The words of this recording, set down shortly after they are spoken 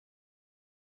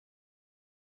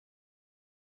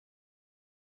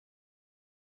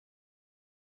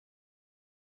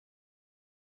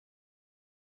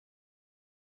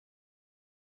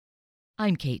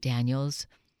I'm Kate Daniels.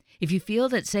 If you feel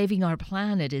that saving our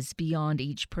planet is beyond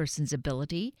each person's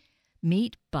ability,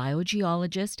 meet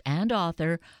biogeologist and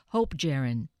author Hope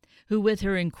Jahren, who with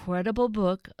her incredible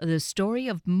book, The Story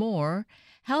of More,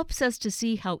 helps us to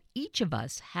see how each of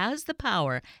us has the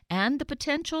power and the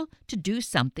potential to do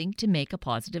something to make a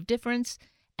positive difference,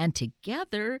 and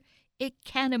together it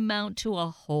can amount to a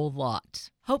whole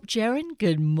lot. Hope Jahren,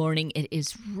 good morning. It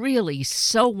is really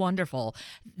so wonderful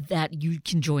that you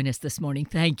can join us this morning.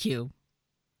 Thank you.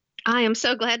 I am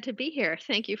so glad to be here.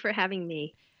 Thank you for having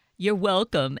me. You're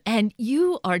welcome. And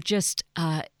you are just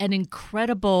an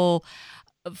incredible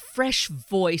fresh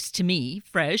voice to me,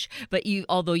 fresh, but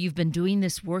although you've been doing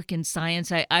this work in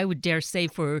science, I would dare say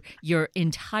for your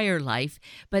entire life,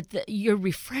 but you're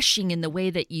refreshing in the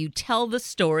way that you tell the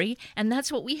story, and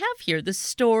that's what we have here, the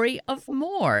story of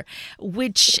more,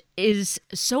 which is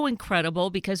so incredible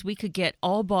because we could get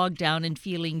all bogged down and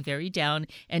feeling very down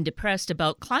and depressed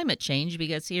about climate change,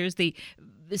 because here's the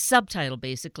subtitle,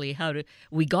 basically,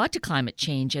 we got to climate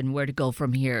change and where to go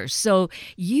from here. So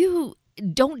you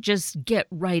don't just get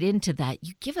right into that.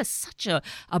 You give us such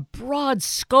a broad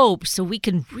scope so we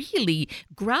can really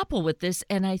grapple with this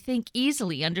and I think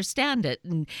easily understand it.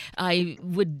 And I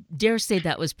would dare say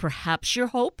that was perhaps your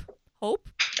hope?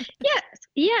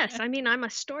 Yes. I mean, I'm a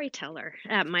storyteller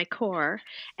at my core,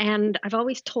 and I've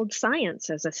always told science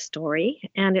as a story,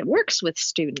 and it works with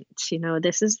students.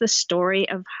 This is the story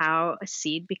of how a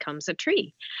seed becomes a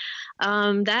tree.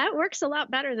 That works a lot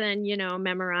better than,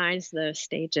 memorize the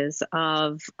stages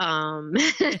of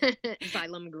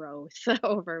xylem growth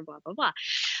over blah, blah, blah.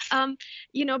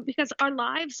 Because our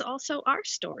lives also are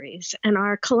stories, and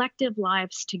our collective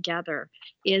lives together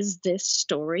is this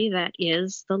story that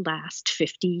is the last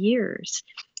 50 years.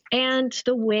 And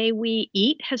the way we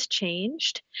eat has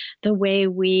changed. The way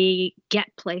we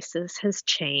get places has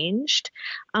changed.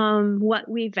 What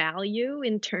we value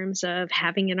in terms of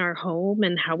having in our home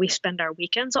and how we spend our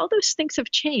weekends, all those things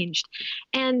have changed.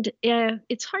 And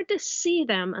it's hard to see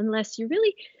them unless you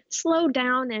really slow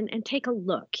down and take a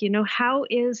look. How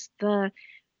is the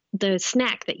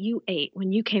snack that you ate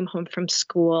when you came home from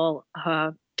school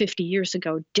 50 years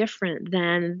ago different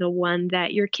than the one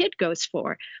that your kid goes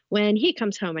for when he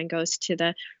comes home and goes to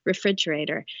the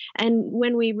refrigerator? And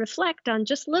when we reflect on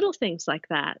just little things like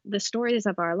that, the stories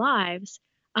of our lives,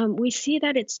 we see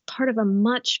that it's part of a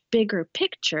much bigger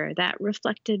picture that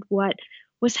reflected what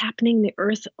was happening the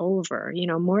earth over.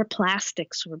 More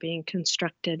plastics were being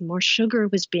constructed, more sugar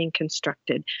was being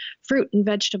constructed, fruit and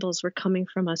vegetables were coming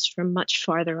from us from much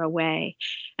farther away.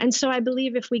 And so I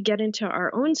believe if we get into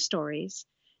our own stories,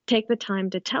 take the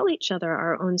time to tell each other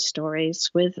our own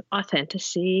stories with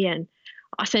authenticity and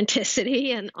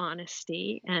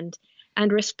honesty and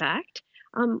respect,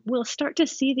 we'll start to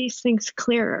see these things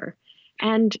clearer.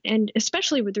 And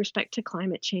especially with respect to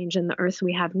climate change and the earth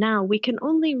we have now, we can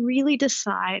only really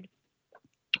decide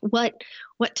what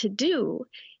to do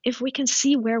if we can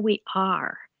see where we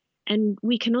are. And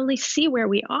we can only see where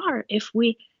we are if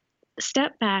we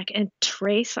step back and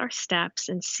trace our steps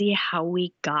and see how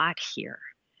we got here.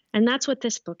 And that's what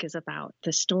this book is about,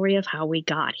 the story of how we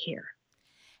got here.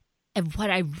 And what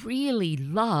I really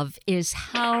love is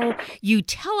how you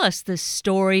tell us this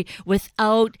story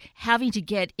without having to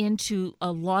get into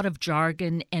a lot of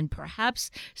jargon and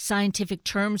perhaps scientific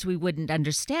terms we wouldn't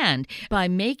understand, by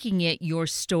making it your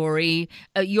story,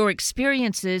 your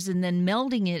experiences, and then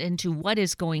melding it into what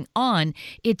is going on.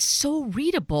 It's so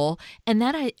readable, and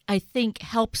that I think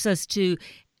helps us to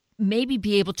maybe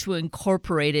be able to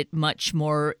incorporate it much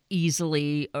more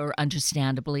easily or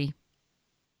understandably.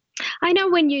 I know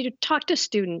when you talk to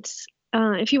students,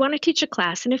 if you want to teach a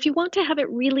class and if you want to have it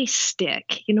really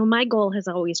stick, my goal has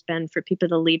always been for people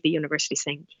to leave the university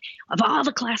saying, of all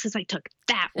the classes I took,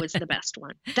 that was the best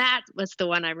one. That was the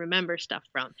one I remember stuff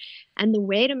from. And the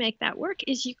way to make that work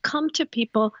is you come to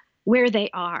people where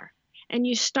they are. And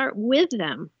you start with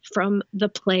them from the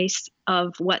place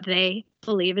of what they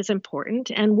believe is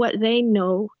important and what they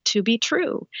know to be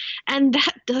true. And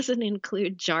that doesn't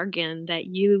include jargon that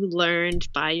you learned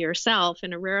by yourself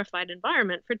in a rarefied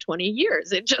environment for 20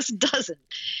 years. It just doesn't.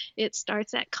 It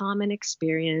starts at common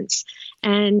experience,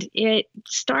 and it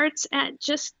starts at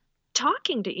just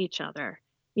talking to each other,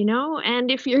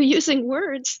 and if you're using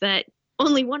words that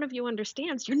only one of you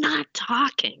understands, you're not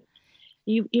talking.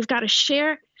 You've got to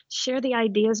share the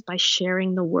ideas by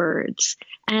sharing the words.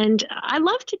 And I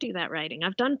love to do that writing.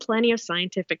 I've done plenty of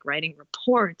scientific writing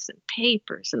reports and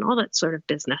papers and all that sort of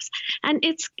business. And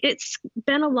it's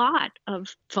been a lot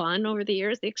of fun over the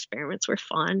years. The experiments were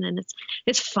fun, and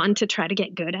it's fun to try to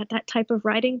get good at that type of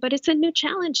writing, but it's a new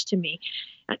challenge to me.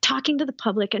 Talking to the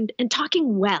public and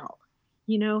talking well.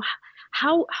 You know,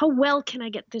 how well can I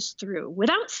get this through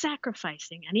without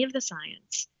sacrificing any of the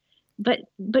science? But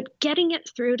getting it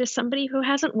through to somebody who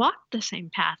hasn't walked the same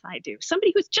path I do,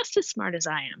 somebody who's just as smart as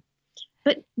I am,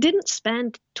 but didn't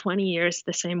spend 20 years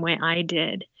the same way I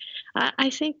did. I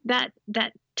think that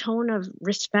that tone of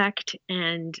respect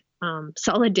and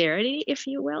solidarity, if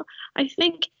you will, I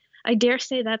think I dare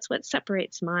say that's what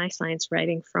separates my science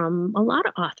writing from a lot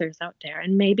of authors out there,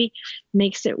 and maybe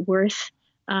makes it worth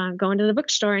going to the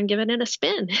bookstore and giving it a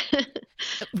spin.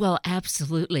 Well,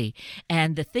 absolutely.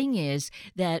 And the thing is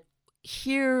that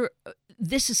here,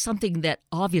 this is something that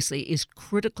obviously is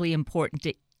critically important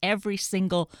to every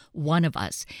single one of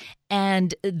us.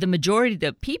 And the majority of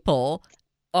the people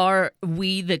are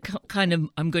we the kind of,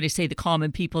 I'm going to say the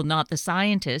common people, not the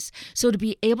scientists. So to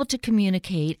be able to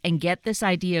communicate and get this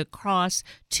idea across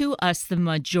to us, the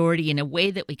majority, in a way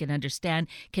that we can understand,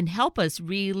 can help us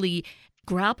really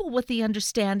grapple with the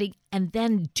understanding and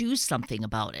then do something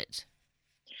about it.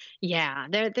 Yeah,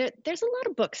 there's a lot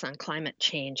of books on climate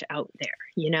change out there.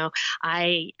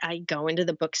 I go into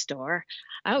the bookstore.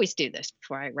 I always do this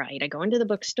before I write. I go into the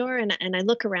bookstore and I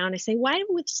look around. I say, why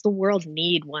does the world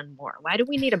need one more? Why do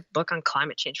we need a book on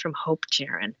climate change from Hope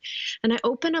Jahren? And I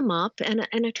open them up and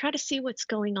I try to see what's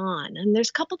going on. And there's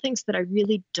a couple things that I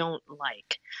really don't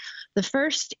like. The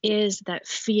first is that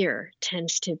fear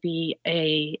tends to be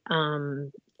a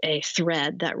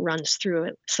thread that runs through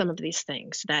some of these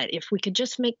things. That if we could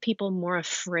just make people more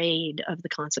afraid of the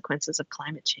consequences of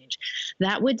climate change,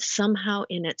 that would somehow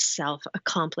in itself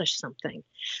accomplish something.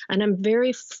 And I'm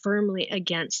very firmly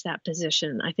against that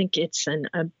position. I think it's an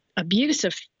abuse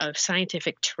of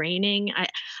scientific training.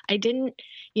 I didn't,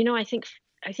 I think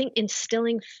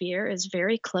instilling fear is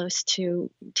very close to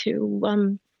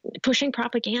pushing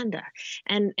propaganda,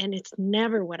 and it's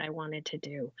never what I wanted to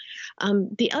do.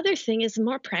 The other thing is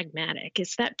more pragmatic,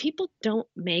 is that people don't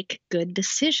make good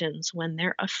decisions when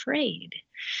they're afraid.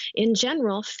 In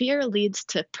general, fear leads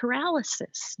to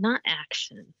paralysis, not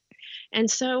action. And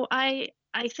so I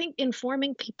think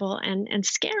informing people and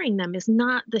scaring them is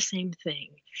not the same thing.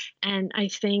 And I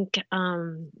think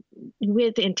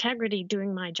with integrity,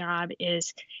 doing my job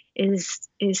is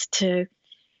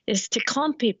to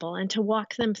calm people and to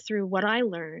walk them through what I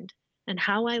learned and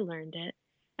how I learned it,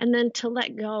 and then to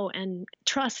let go and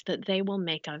trust that they will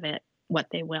make of it what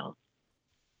they will.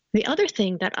 The other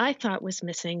thing that I thought was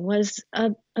missing was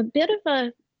a bit of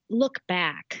a look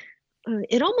back.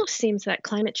 It almost seems that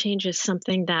climate change is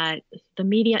something that the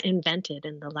media invented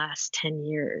in the last 10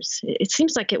 years. It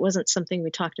seems like it wasn't something we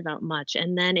talked about much,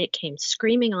 and then it came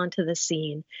screaming onto the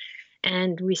scene,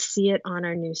 and we see it on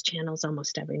our news channels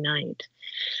almost every night.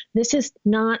 This is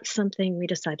not something we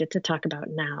decided to talk about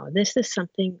now. This is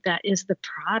something that is the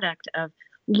product of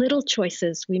little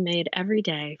choices we made every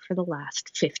day for the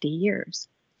last 50 years.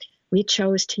 We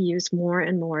chose to use more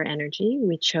and more energy.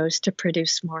 We chose to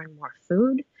produce more and more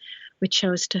food. We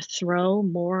chose to throw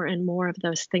more and more of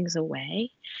those things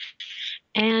away.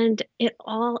 And it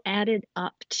all added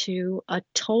up to a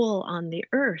toll on the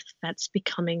earth that's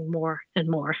becoming more and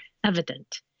more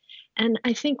evident. And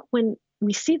I think when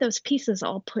we see those pieces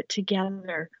all put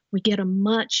together, we get a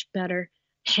much better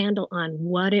handle on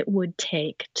what it would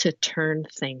take to turn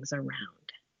things around.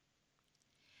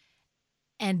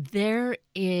 And there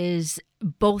is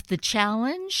both the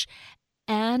challenge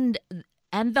and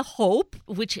the hope,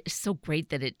 which is so great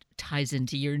that it ties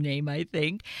into your name, I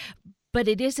think. But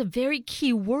it is a very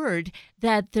key word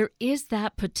that there is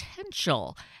that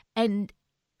potential. And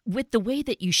with the way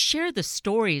that you share the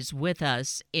stories with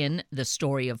us in The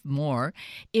Story of More,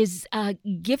 is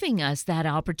giving us that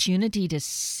opportunity to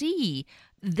see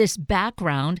this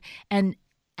background and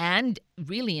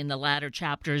really in the latter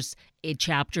chapters, a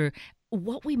chapter,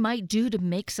 what we might do to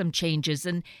make some changes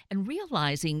and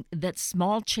realizing that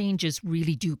small changes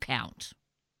really do count.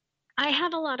 I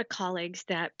have a lot of colleagues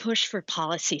that push for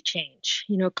policy change,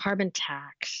 carbon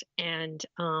tax and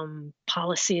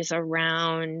policies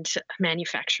around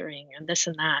manufacturing and this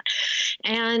and that.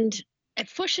 And I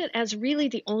push it as really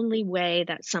the only way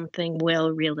that something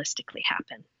will realistically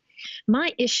happen.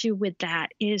 My issue with that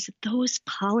is those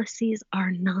policies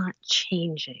are not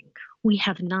changing. We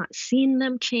have not seen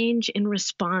them change in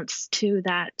response to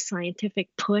that scientific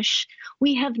push.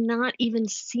 We have not even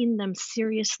seen them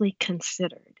seriously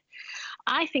considered.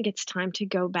 I think it's time to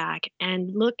go back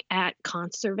and look at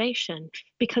conservation,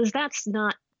 because that's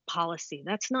not policy.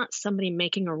 That's not somebody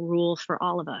making a rule for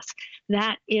all of us.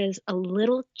 That is a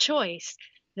little choice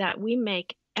that we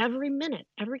make every minute,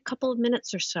 every couple of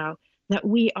minutes or so, that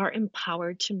we are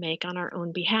empowered to make on our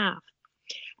own behalf.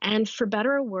 And for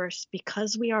better or worse,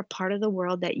 because we are part of the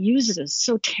world that uses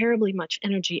so terribly much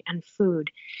energy and food,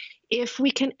 if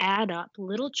we can add up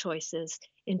little choices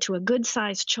into a good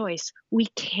sized choice, we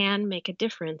can make a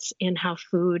difference in how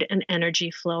food and energy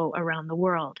flow around the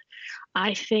world.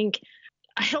 I think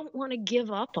I don't want to give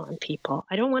up on people.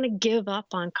 I don't want to give up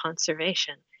on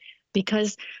conservation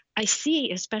because I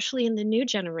see, especially in the new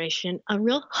generation, a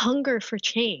real hunger for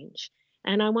change.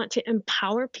 And I want to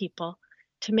empower people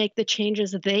to make the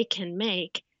changes they can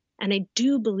make. And I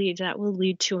do believe that will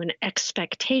lead to an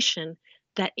expectation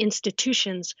that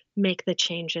institutions make the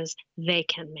changes they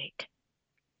can make.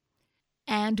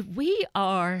 And we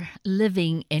are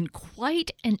living in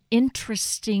quite an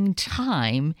interesting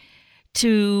time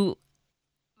to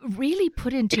really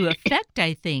put into effect,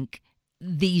 I think,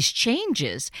 these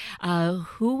changes.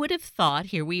 Who would have thought,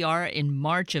 here we are in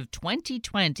March of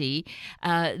 2020,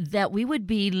 that we would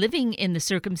be living in the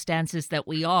circumstances that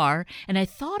we are? And I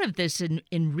thought of this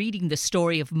in reading the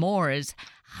story of Moors,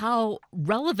 how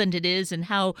relevant it is and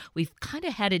how we've kind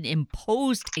of had an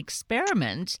imposed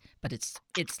experiment, but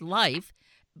it's life,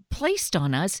 placed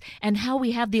on us, and how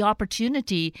we have the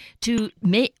opportunity to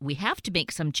make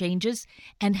some changes,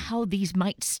 and how these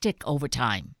might stick over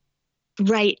time.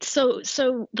 Right. So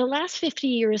the last 50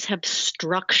 years have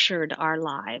structured our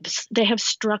lives. They have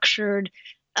structured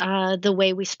the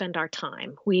way we spend our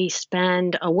time. We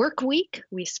spend a work week,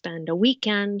 we spend a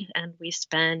weekend, and we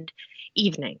spend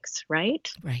evenings,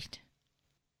 right? Right.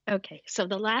 Okay. So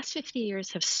the last 50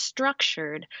 years have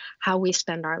structured how we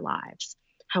spend our lives,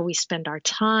 how we spend our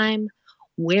time,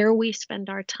 where we spend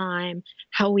our time,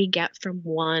 how we get from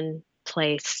one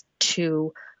place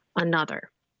to another.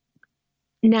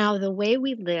 Now, the way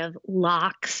we live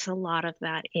locks a lot of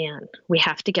that in. We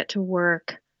have to get to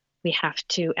work. We have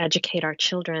to educate our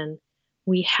children.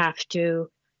 We have to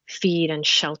feed and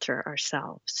shelter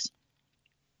ourselves.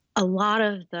 A lot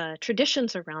of the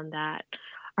traditions around that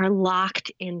are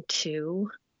locked into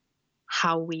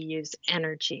how we use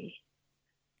energy,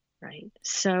 right?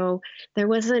 So there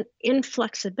was an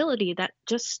inflexibility that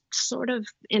just sort of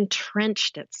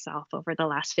entrenched itself over the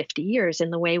last 50 years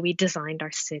in the way we designed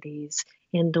our cities,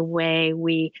 in the way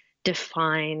we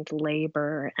defined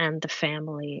labor and the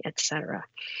family, etc.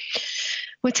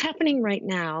 What's happening right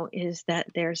now is that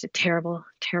there's a terrible,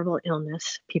 terrible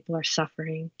illness. People are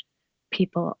suffering.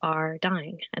 People are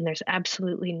dying. And there's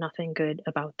absolutely nothing good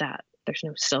about that. There's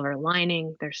no silver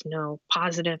lining. There's no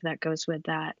positive that goes with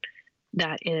that.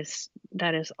 That is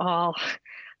all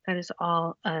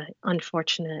a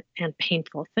unfortunate and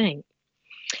painful thing.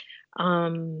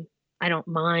 I don't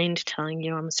mind telling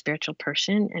you I'm a spiritual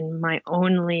person, and my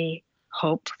only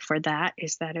hope for that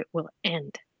is that it will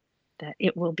end, that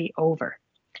it will be over.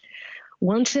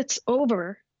 Once it's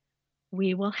over,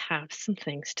 we will have some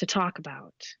things to talk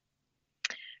about.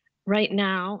 Right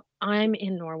now, I'm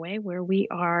in Norway, where we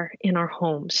are in our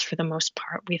homes for the most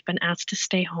part. We've been asked to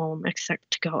stay home except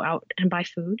to go out and buy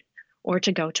food or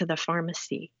to go to the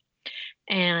pharmacy.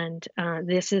 And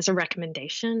this is a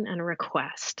recommendation and a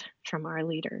request from our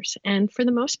leaders. And for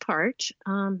the most part,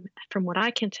 from what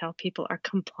I can tell, people are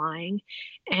complying,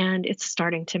 and it's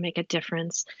starting to make a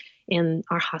difference in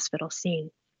our hospital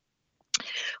scene.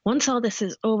 Once all this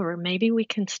is over, maybe we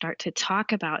can start to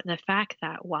talk about the fact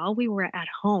that while we were at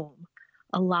home,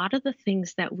 a lot of the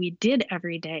things that we did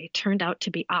every day turned out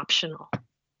to be optional,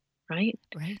 right?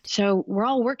 Right. So we're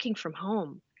all working from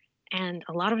home, and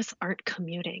a lot of us aren't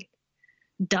commuting.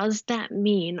 Does that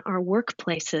mean our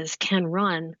workplaces can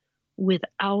run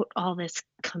without all this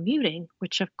commuting,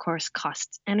 which of course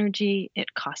costs energy,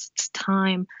 it costs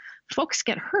time? Folks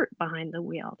get hurt behind the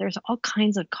wheel. There's all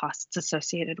kinds of costs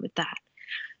associated with that.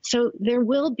 So there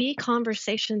will be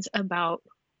conversations about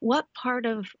what part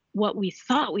of what we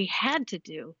thought we had to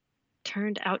do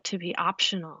turned out to be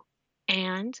optional.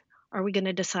 And are we going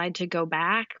to decide to go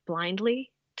back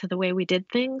blindly to the way we did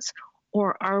things?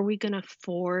 Or are we going to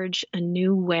forge a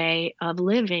new way of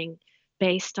living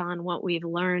based on what we've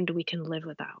learned we can live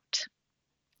without?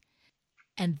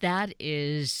 And that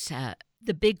is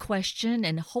the big question.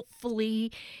 And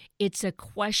hopefully, it's a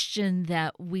question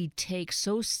that we take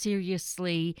so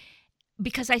seriously,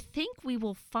 because I think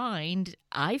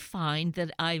I find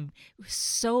that I'm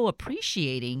so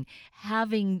appreciating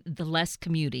having the less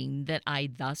commuting, that I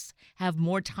thus have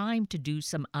more time to do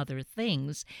some other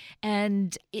things.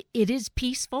 And it is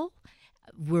peaceful.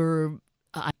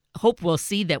 I hope we'll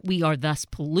see that we are thus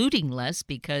polluting less,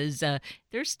 because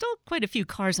there's still quite a few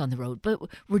cars on the road, but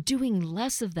we're doing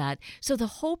less of that. So the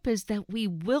hope is that we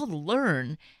will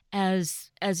learn, as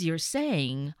you're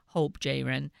saying, Hope,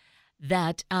 Jahren,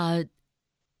 that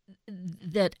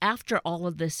after all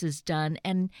of this is done,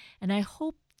 and I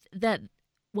hope that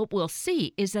what we'll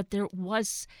see is that there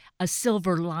was a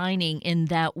silver lining in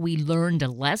that we learned a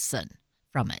lesson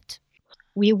from it.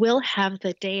 We will have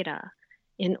the data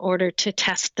in order to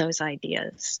test those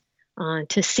ideas,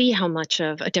 to see how much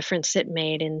of a difference it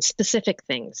made in specific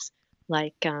things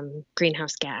like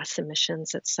greenhouse gas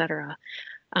emissions, et cetera.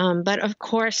 But of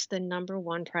course, the number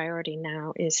one priority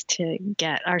now is to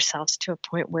get ourselves to a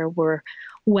point where we're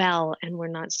well and we're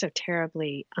not so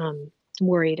terribly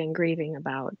worried and grieving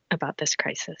about this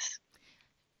crisis.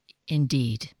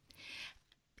 Indeed.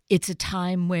 It's a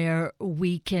time where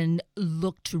we can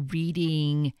look to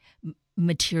reading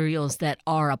materials that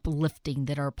are uplifting,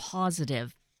 that are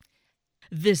positive.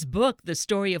 This book, The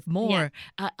Story of More,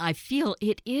 I feel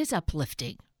it is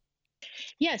uplifting.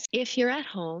 Yes, if you're at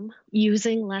home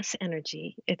using less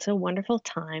energy, it's a wonderful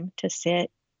time to sit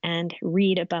and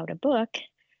read about a book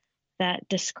that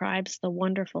describes the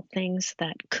wonderful things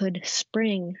that could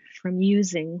spring from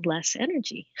using less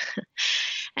energy.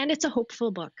 And it's a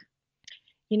hopeful book.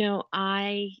 You know,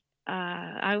 I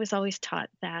was always taught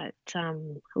that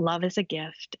love is a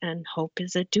gift and hope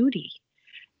is a duty,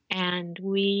 and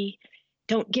we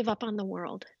don't give up on the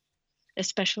world,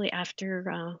 especially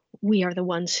after we are the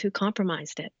ones who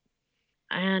compromised it.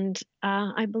 And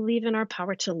I believe in our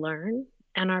power to learn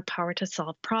and our power to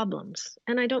solve problems.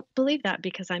 And I don't believe that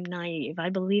because I'm naive. I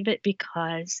believe it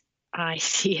because I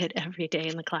see it every day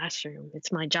in the classroom.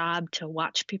 It's my job to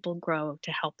watch people grow,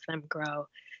 to help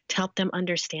them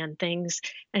understand things,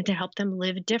 and to help them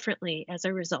live differently as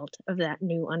a result of that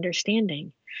new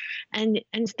understanding. And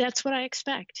that's what I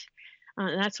expect.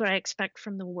 That's what I expect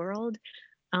from the world.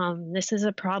 This is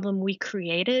a problem we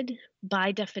created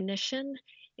by definition.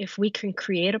 If we can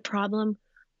create a problem,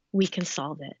 we can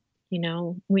solve it. You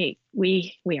know, we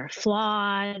are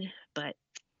flawed,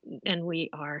 and we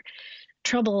are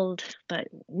troubled, but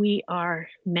we are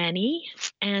many,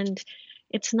 and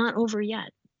it's not over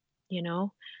yet. You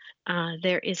know,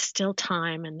 there is still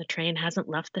time, and the train hasn't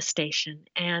left the station.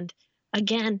 And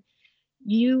again,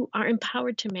 you are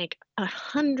empowered to make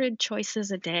 100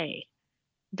 choices a day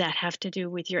that have to do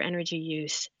with your energy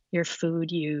use, your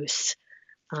food use,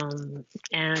 and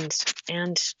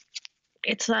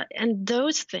and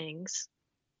those things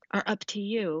are up to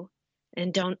you,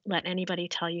 and don't let anybody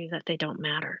tell you that they don't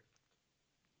matter.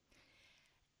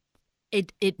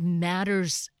 It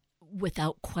matters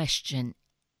without question,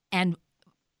 and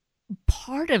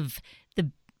part of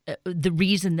the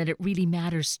reason that it really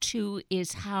matters too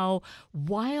is how,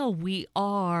 while we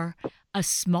are a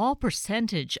small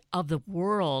percentage of the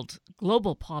world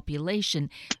global population,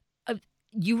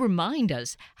 you remind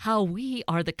us how we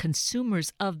are the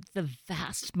consumers of the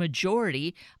vast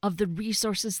majority of the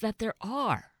resources that there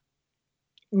are.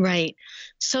 Right.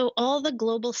 So all the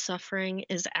global suffering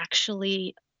is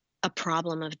actually a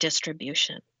problem of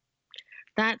distribution.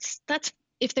 That's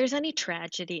if there's any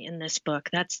tragedy in this book,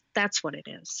 that's what it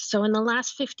is. So in the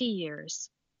last 50 years,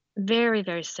 very,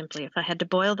 very simply, if I had to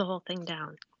boil the whole thing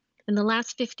down, in the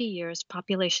last 50 years,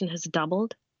 population has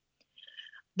doubled,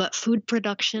 but food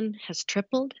production has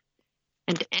tripled,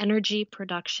 and energy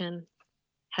production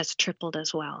has tripled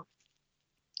as well.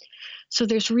 So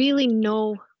there's really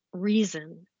no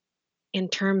reason in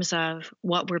terms of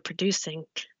what we're producing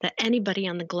that anybody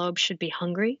on the globe should be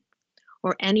hungry,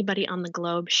 or anybody on the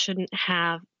globe shouldn't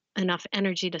have enough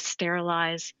energy to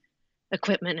sterilize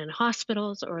equipment in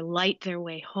hospitals, or light their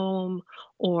way home,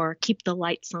 or keep the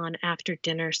lights on after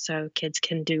dinner so kids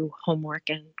can do homework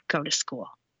and go to school.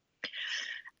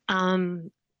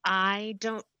 I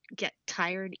don't get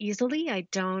tired easily. I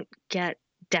don't get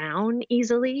down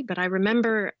easily, but I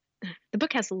remember the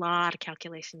book has a lot of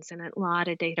calculations in it, a lot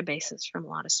of databases from a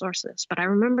lot of sources. But I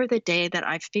remember the day that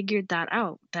I figured that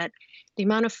out, that the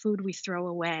amount of food we throw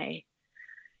away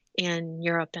in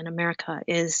Europe and America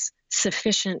is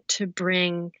sufficient to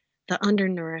bring the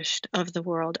undernourished of the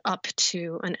world up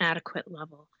to an adequate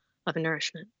level of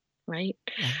nourishment, right?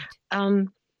 Right.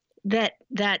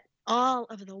 That all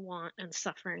of the want and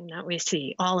suffering that we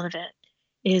see, all of it,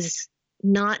 is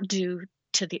not due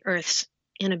to the Earth's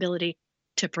inability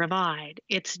to provide.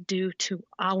 It's due to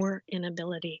our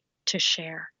inability to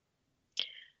share.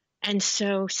 And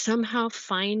so somehow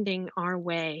finding our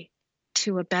way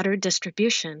to a better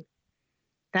distribution,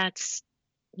 that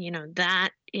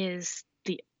is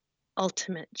the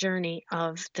ultimate journey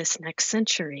of this next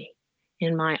century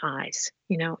in my eyes.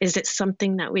 Is it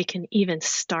something that we can even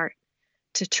start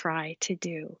to try to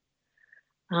do?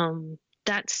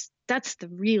 That's the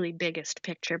really biggest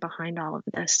picture behind all of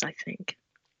this, I think.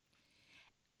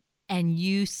 And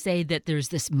you say that there's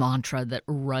this mantra that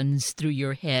runs through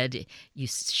your head. You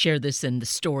share this in The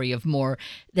Story of More,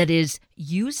 that is,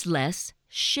 use less,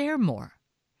 share more.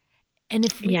 And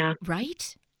if we, Yeah.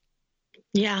 right?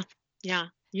 Yeah. Yeah.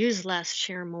 Use less,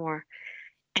 share more.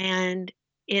 And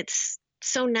it's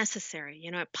so necessary.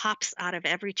 It pops out of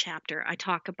every chapter. I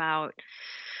talk about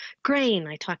grain,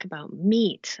 I talk about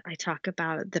meat, I talk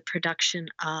about the production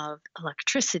of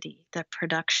electricity, the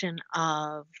production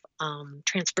of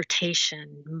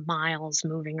transportation, miles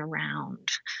moving around.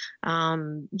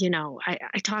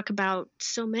 I talk about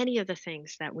so many of the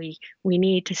things that we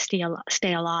need to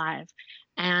stay alive.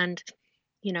 And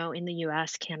in the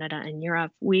US, Canada, and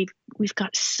Europe, we've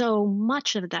got so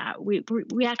much of that. We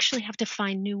actually have to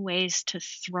find new ways to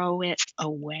throw it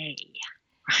away,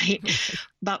 right? Right.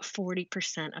 About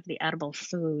 40% of the edible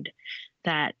food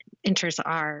that enters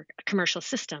our commercial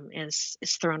system is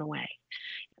thrown away.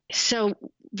 So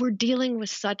we're dealing with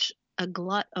such a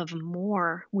glut of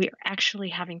more. We're actually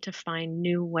having to find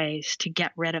new ways to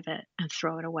get rid of it and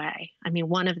throw it away. I mean,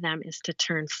 one of them is to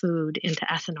turn food into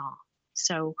ethanol.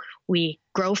 So we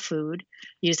grow food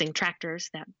using tractors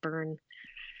that burn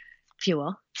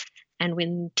fuel, and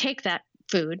we take that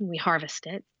food and we harvest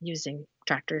it using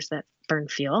tractors that burn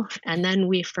fuel, and then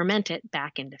we ferment it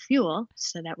back into fuel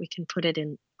so that we can put it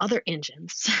in other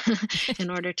engines in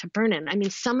order to burn it. I mean,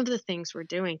 some of the things we're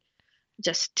doing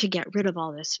just to get rid of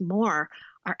all this more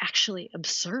are actually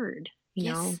absurd,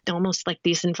 Yes. almost like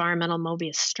these environmental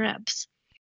Mobius strips.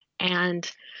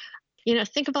 And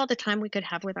think of all the time we could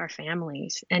have with our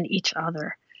families and each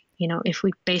other, if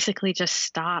we basically just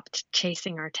stopped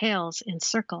chasing our tails in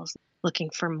circles,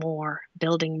 looking for more,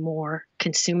 building more,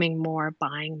 consuming more,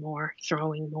 buying more,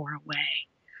 throwing more away,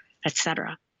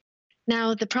 etc.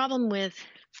 Now, the problem with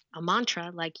a mantra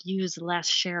like use less,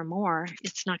 share more,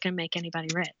 it's not going to make anybody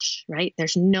rich, right?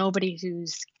 There's nobody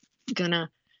who's going to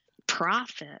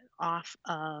profit off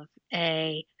of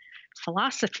a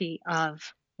philosophy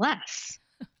of less.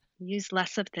 Use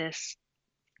less of this,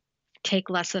 take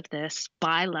less of this,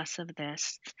 buy less of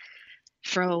this,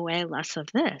 throw away less of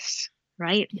this,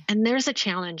 right? Yeah. And there's a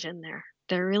challenge in there.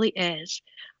 There really is,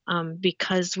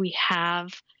 because we have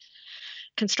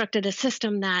constructed a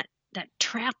system that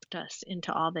trapped us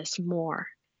into all this more,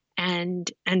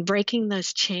 and breaking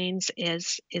those chains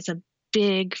is a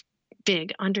big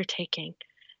undertaking.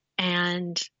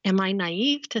 And am I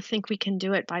naive to think we can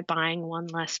do it by buying one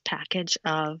less package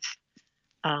of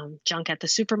junk at the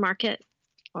supermarket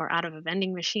or out of a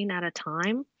vending machine at a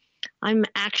time? I'm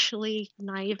actually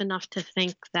naive enough to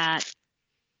think that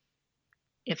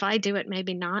if I do it,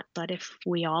 maybe not, but if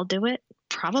we all do it,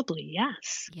 probably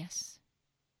yes. Yes.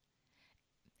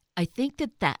 I think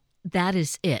that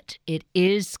is it. It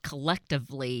is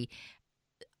collectively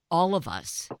all of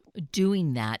us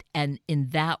doing that, and in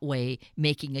that way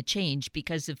making a change,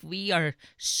 because if we are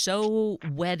so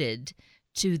wedded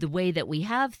to the way that we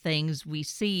have things, we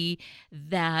see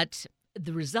that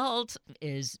the result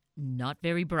is not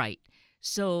very bright.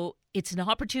 So it's an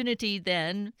opportunity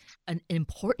then, an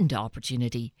important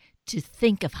opportunity to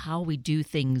think of how we do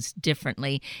things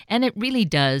differently, and it really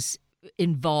does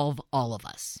involve all of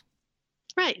us.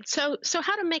 Right. So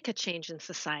how to make a change in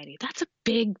society? That's a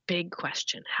big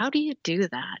question. How do you do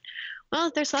that?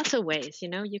 Well, there's lots of ways.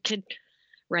 You could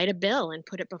write a bill and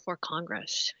put it before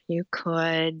Congress. You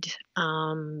could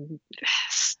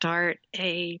start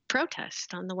a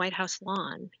protest on the White House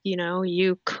lawn.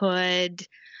 You could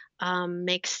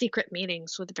make secret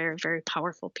meetings with very, very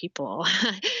powerful people.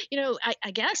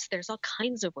 I guess there's all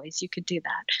kinds of ways you could do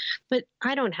that. But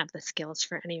I don't have the skills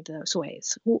for any of those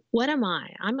ways. What am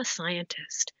I? I'm a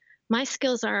scientist. My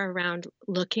skills are around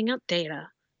looking up data,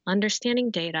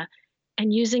 understanding data,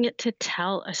 and using it to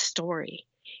tell a story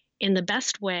in the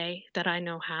best way that I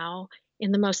know how,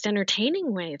 in the most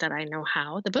entertaining way that I know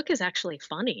how. The book is actually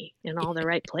funny in all the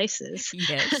right places.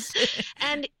 Yes.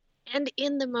 and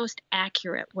in the most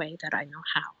accurate way that I know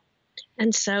how.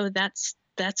 And so that's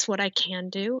what I can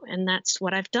do, and that's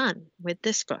what I've done with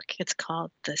this book. It's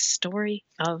called The Story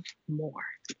of More.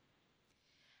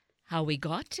 How we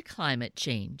got to climate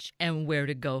change and where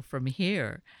to go from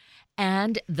here.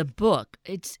 And the book,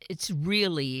 it's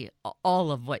really all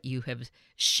of what you have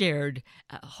shared,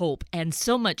 Hope, and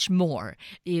so much more.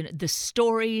 The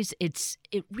stories,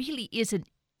 it really is an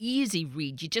easy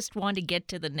read. You just want to get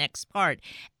to the next part.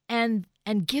 And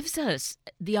gives us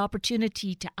the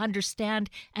opportunity to understand,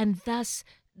 and thus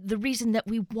the reason that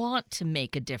we want to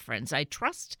make a difference. I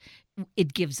trust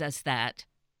it gives us that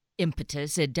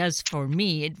impetus. It does for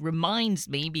me. It reminds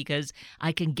me, because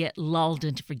I can get lulled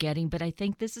into forgetting, but I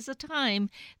think this is a time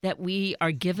that we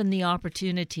are given the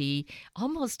opportunity,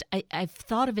 almost, I've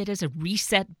thought of it as a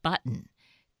reset button,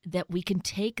 that we can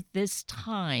take this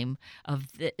time of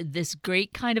this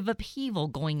great kind of upheaval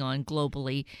going on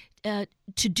globally uh,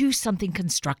 to do something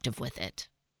constructive with it.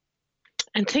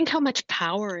 And think how much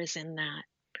power is in that.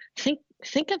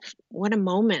 Think of what a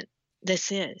moment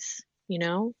this is, you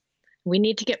know? We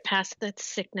need to get past the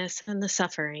sickness and the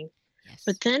suffering.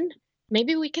 But Yes. then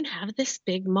maybe we can have this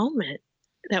big moment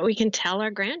that we can tell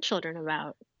our grandchildren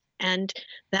about and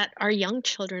that our young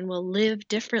children will live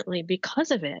differently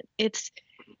because of it. It's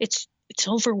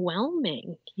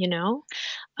overwhelming, you know?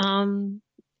 Um,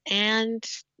 and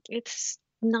it's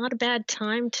not a bad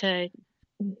time to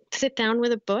sit down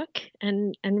with a book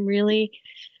and really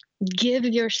give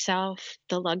yourself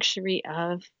the luxury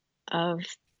of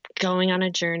going on a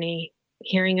journey,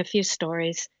 hearing a few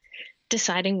stories,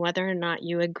 deciding whether or not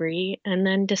you agree, and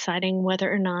then deciding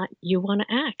whether or not you want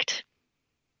to act.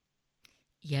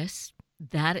 Yes,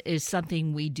 that is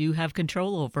something we do have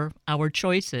control over, our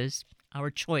choices, our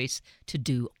choice to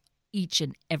do each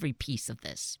and every piece of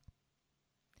this.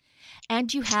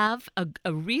 And you have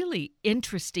a really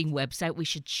interesting website. We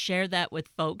should share that with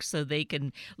folks so they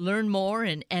can learn more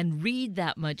and read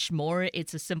that much more.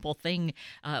 It's a simple thing.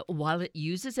 While it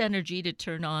uses energy to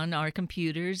turn on our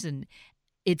computers, and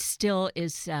it still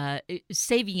is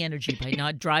saving energy by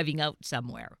not driving out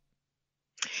somewhere.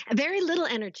 Very little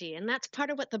energy, and that's part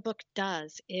of what the book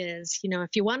does is,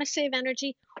 if you want to save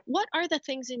energy, what are the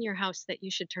things in your house that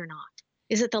you should turn off?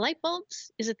 Is it the light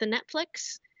bulbs? Is it the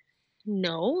Netflix?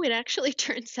 No, it actually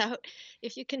turns out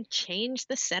if you can change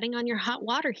the setting on your hot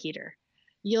water heater,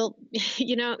 you'll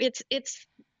it's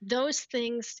those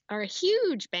things are a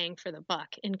huge bang for the buck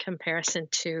in comparison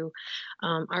to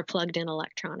our plugged in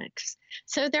electronics.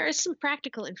 So there is some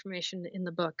practical information in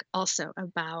the book also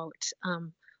about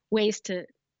ways to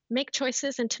make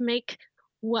choices and to make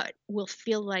what will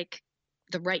feel like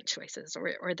the right choices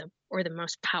or the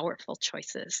most powerful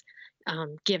choices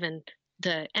given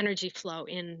the energy flow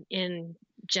in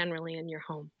generally in your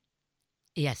home.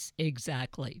 Yes,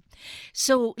 exactly.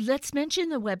 So let's mention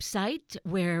the website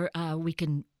where we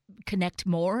can connect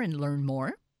more and learn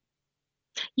more.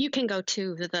 You can go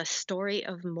to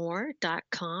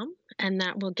thestoryofmore.com, and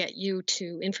that will get you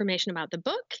to information about the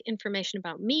book, information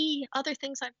about me, other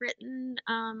things I've written,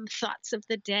 thoughts of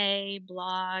the day,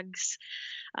 blogs,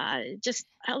 just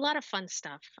a lot of fun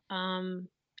stuff.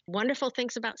 Wonderful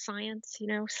things about science.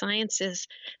 Science is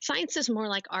more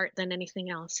like art than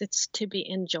anything else. It's to be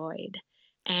enjoyed,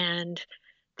 and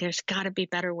there's got to be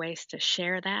better ways to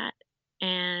share that.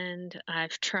 And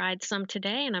I've tried some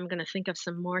today, and I'm going to think of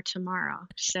some more tomorrow.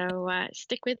 So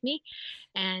stick with me,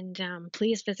 and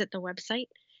please visit the website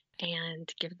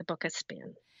and give the book a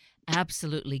spin.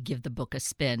 Absolutely give the book a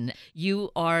spin. You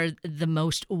are the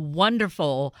most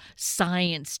wonderful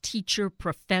science teacher,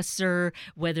 professor,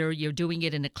 whether you're doing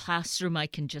it in a classroom. I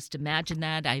can just imagine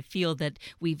that. I feel that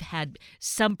we've had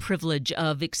some privilege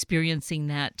of experiencing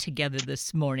that together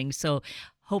this morning. So,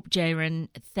 Hope Jahren,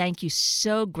 thank you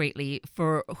so greatly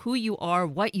for who you are,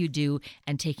 what you do,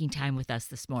 and taking time with us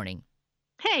this morning.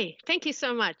 Hey, thank you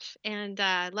so much. And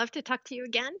love to talk to you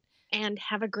again. And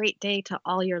have a great day to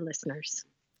all your listeners.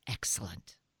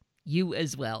 Excellent. You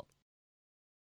as well.